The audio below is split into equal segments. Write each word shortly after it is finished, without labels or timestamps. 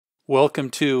Welcome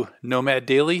to Nomad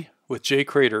Daily with Jay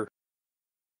Cradeur.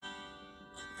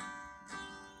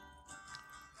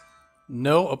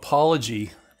 No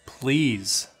apology,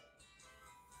 please.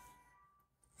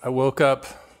 I woke up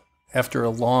after a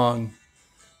long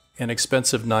and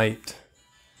expensive night,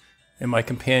 and my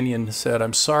companion said,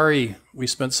 "I'm sorry we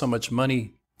spent so much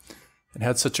money and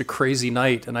had such a crazy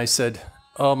night." And I said,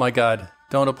 "Oh my God,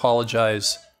 don't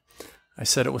apologize." I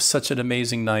said it was such an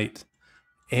amazing night.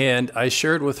 And I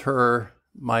shared with her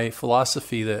my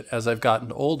philosophy that as I've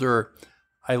gotten older,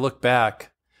 I look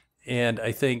back and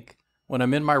I think when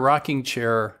I'm in my rocking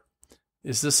chair,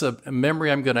 is this a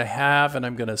memory I'm going to have and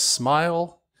I'm going to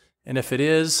smile? And if it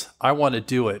is, I want to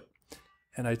do it.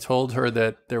 And I told her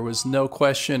that there was no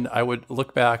question I would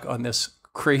look back on this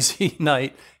crazy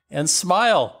night and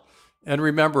smile and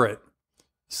remember it.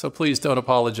 So please don't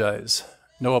apologize.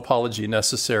 No apology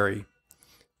necessary.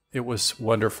 It was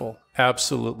wonderful,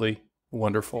 absolutely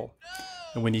wonderful.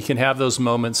 And when you can have those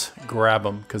moments, grab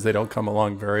them because they don't come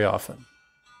along very often.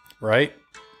 Right?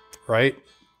 Right?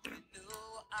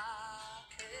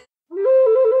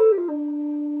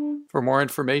 For more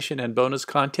information and bonus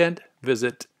content,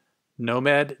 visit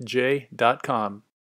nomadj.com.